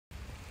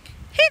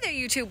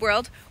there, YouTube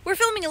world. We're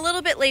filming a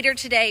little bit later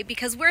today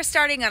because we're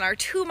starting on our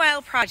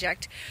 2-mile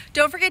project.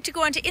 Don't forget to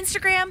go onto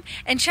Instagram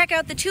and check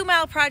out the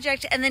 2-mile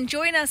project and then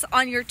join us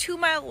on your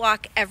 2-mile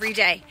walk every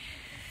day.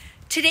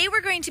 Today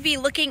we're going to be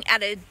looking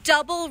at a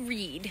double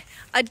reed.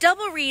 A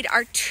double reed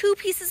are 2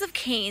 pieces of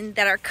cane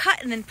that are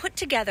cut and then put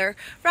together,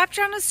 wrapped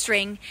around a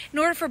string, in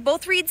order for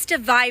both reeds to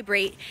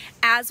vibrate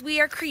as we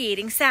are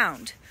creating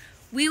sound.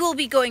 We will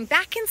be going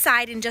back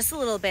inside in just a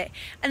little bit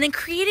and then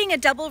creating a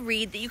double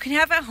reed that you can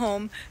have at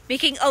home,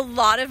 making a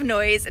lot of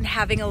noise and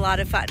having a lot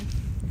of fun.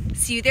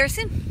 See you there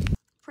soon.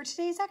 For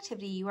today's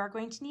activity, you are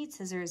going to need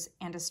scissors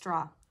and a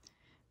straw.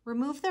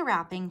 Remove the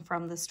wrapping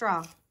from the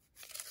straw.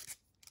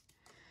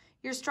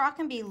 Your straw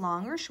can be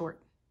long or short.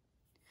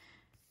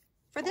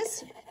 For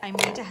this, I'm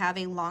going to have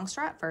a long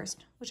straw at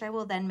first, which I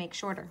will then make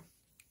shorter.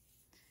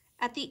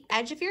 At the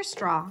edge of your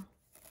straw,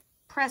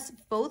 press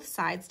both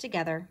sides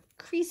together,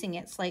 creasing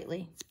it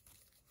slightly.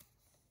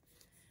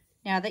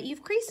 Now that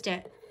you've creased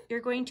it, you're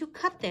going to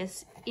cut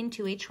this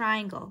into a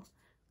triangle,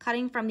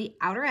 cutting from the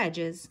outer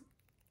edges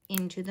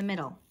into the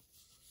middle.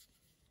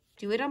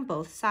 Do it on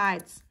both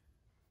sides.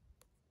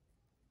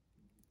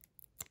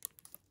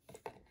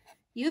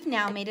 You've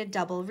now made a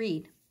double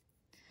reed.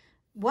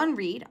 One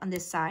reed on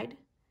this side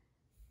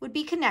would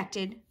be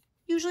connected,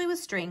 usually with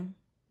string,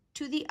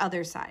 to the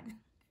other side.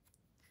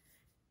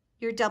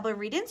 Your double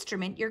reed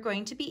instrument you're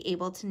going to be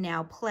able to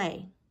now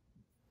play.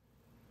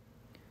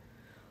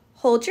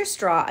 Hold your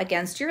straw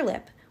against your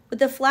lip with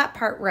the flat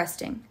part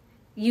resting.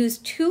 Use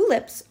 2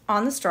 lips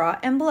on the straw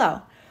and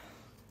blow.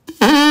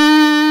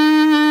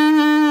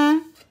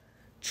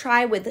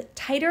 Try with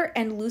tighter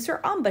and looser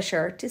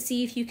embouchure to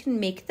see if you can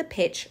make the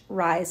pitch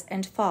rise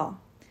and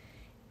fall.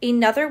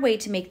 Another way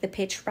to make the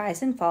pitch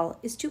rise and fall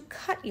is to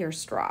cut your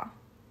straw.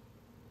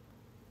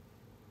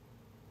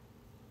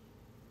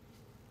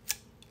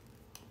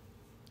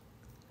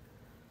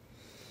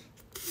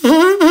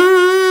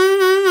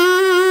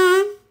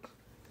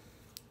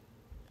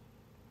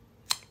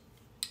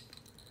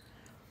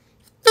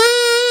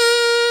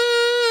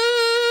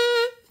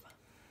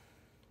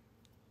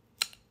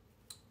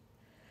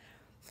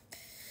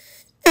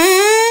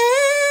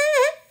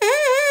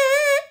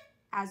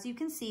 As you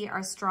can see,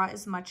 our straw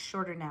is much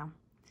shorter now.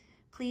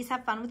 Please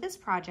have fun with this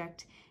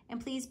project,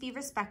 and please be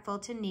respectful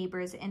to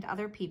neighbors and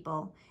other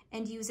people,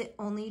 and use it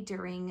only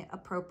during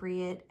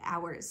appropriate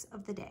hours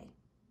of the day.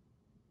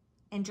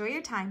 Enjoy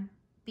your time,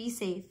 be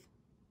safe,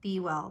 be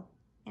well,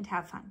 and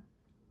have fun.